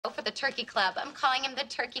for the Turkey Club. I'm calling him the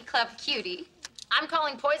Turkey Club cutie. I'm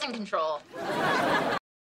calling poison control.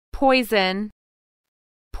 Poison.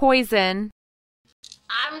 Poison.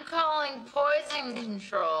 I'm calling poison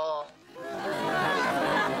control.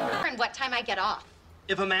 And what time I get off?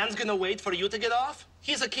 If a man's gonna wait for you to get off,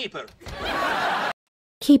 he's a keeper.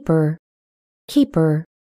 Keeper. Keeper.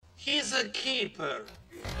 He's a keeper.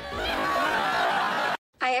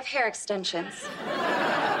 I have hair extensions.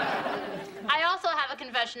 I also have a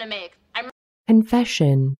confession to make.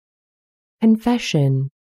 Confession. Confession.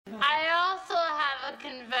 I also have a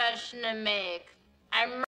confession to make.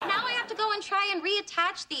 Now I have to go and try and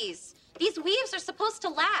reattach these. These weaves are supposed to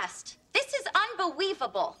last. This is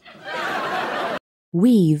unbelievable.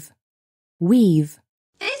 Weave. Weave.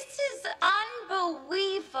 This is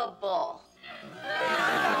unbelievable.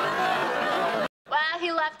 Well,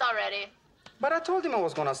 he left already. But I told him I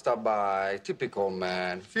was gonna stop by. Typical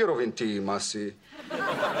man. Fear of intimacy.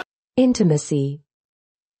 Intimacy.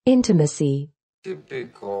 Intimacy.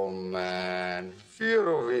 Typical man. Fear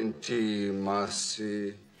of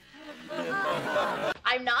intimacy.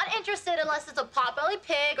 I'm not interested unless it's a potbelly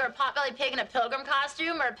pig or a potbelly pig in a pilgrim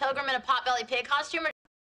costume or a pilgrim in a potbelly pig costume or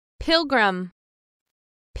Pilgrim.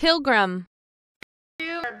 Pilgrim. a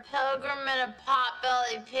pilgrim in a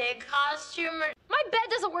potbelly pig costume. Or... My bed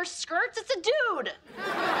doesn't wear skirts. It's a dude.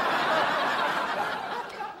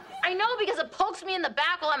 I know because it pokes me in the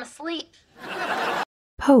back while I'm asleep.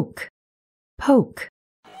 Poke. Poke.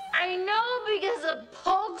 I know because it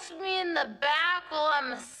pokes me in the back while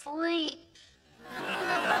I'm asleep.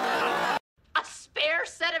 A spare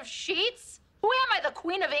set of sheets? Who am I, the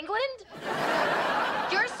Queen of England?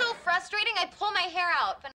 You're so frustrating, I pull my hair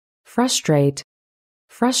out. But Frustrate.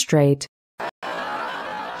 Frustrate.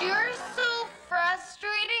 you're so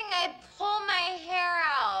frustrating, I pull my hair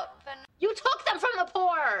out. But You took them from the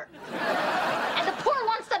poor. And the poor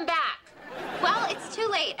wants them back. well, it's too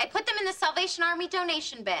late. I put them in the Salvation Army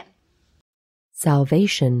donation bin.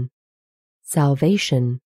 Salvation.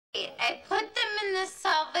 Salvation. I put them in the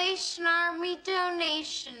Salvation Army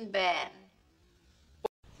donation bin.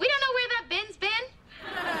 We don't know where that bin's been.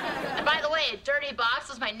 And by the way, Dirty Box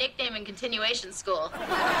was my nickname in continuation school.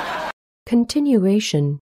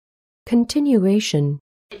 Continuation. Continuation.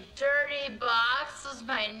 Dirty Box was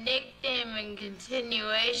my nickname in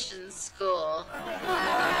continuation school.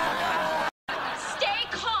 Stay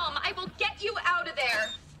calm. I will get you out of there.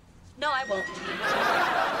 No, I won't.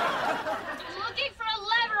 I'm looking for a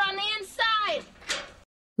lever on the inside.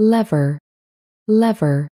 Lever.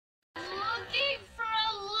 Lever. I'm looking for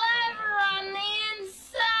a lever on the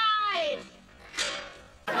inside.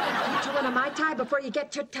 You two want a Mai Tai before you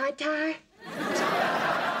get to Tai Tai?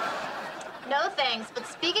 No thanks, but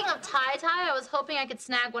speaking of tie-tie, I was hoping I could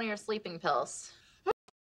snag one of your sleeping pills.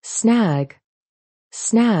 Snag.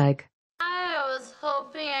 Snag. I was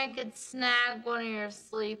hoping I could snag one of your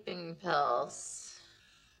sleeping pills.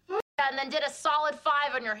 And then did a solid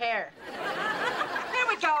 5 on your hair. Here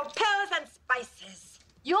we go. Pills and spices.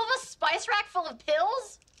 You have a spice rack full of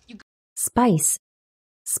pills? Spice.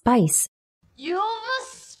 Spice. You have a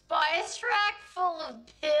spice rack full of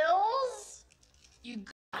pills? You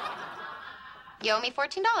You owe me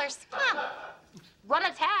 $14. run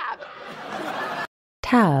a tab.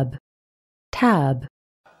 Tab. Tab.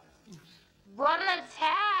 Run a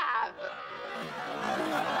tab.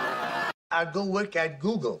 I go work at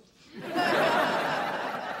Google.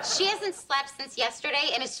 She hasn't slept since yesterday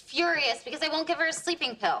and is furious because I won't give her a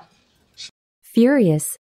sleeping pill.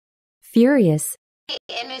 Furious. Furious.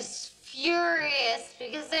 And is furious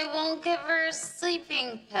because I won't give her a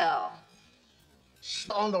sleeping pill.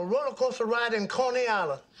 On the roller coaster ride in Coney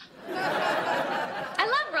Island. I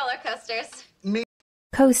love roller coasters.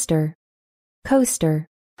 Coaster. Coaster.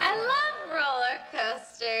 I love roller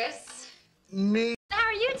coasters. Me. How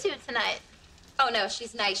are you two tonight? Oh no,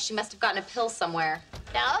 she's nice. She must have gotten a pill somewhere.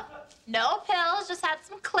 No pills, just had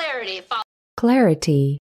some clarity.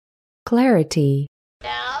 Clarity. Clarity.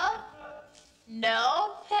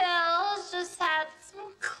 No pills, just had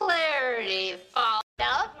some clarity.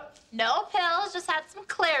 No pills, just had some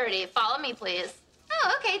clarity. Follow me, please.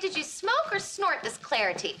 Oh, okay. Did you smoke or snort this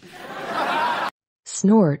clarity?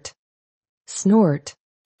 Snort. Snort.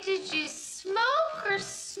 Did you smoke or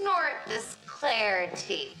snort this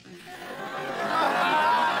clarity?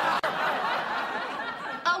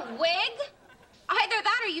 A wig? Either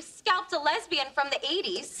that or you scalped a lesbian from the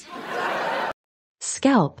 80s.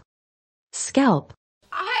 Scalp. Scalp.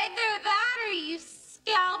 Either that or you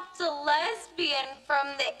scalped a lesbian from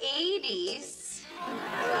the 80s.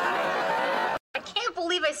 I can't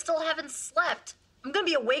believe I still haven't slept. I'm gonna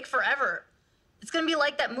be awake forever. It's gonna be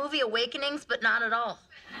like that movie Awakenings, but not at all.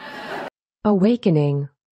 Awakening.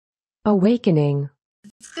 Awakening.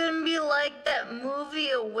 It's gonna be like that movie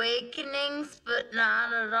Awakenings, but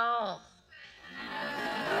not at all.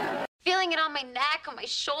 Feeling it on my neck, on my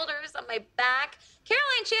shoulders, on my back.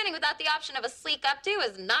 Caroline Channing without the option of a sleek updo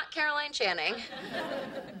is not Caroline Channing.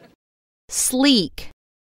 Sleek.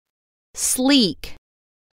 Sleek.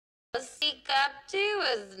 A sleek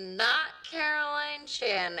updo is not Caroline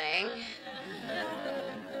Channing.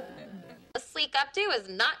 A sleek updo is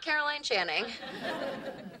not Caroline Channing.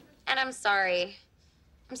 And I'm sorry.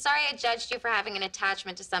 I'm sorry I judged you for having an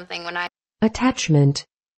attachment to something when I... Attachment.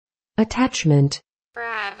 Attachment. For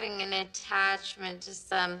having an attachment to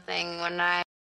something when I...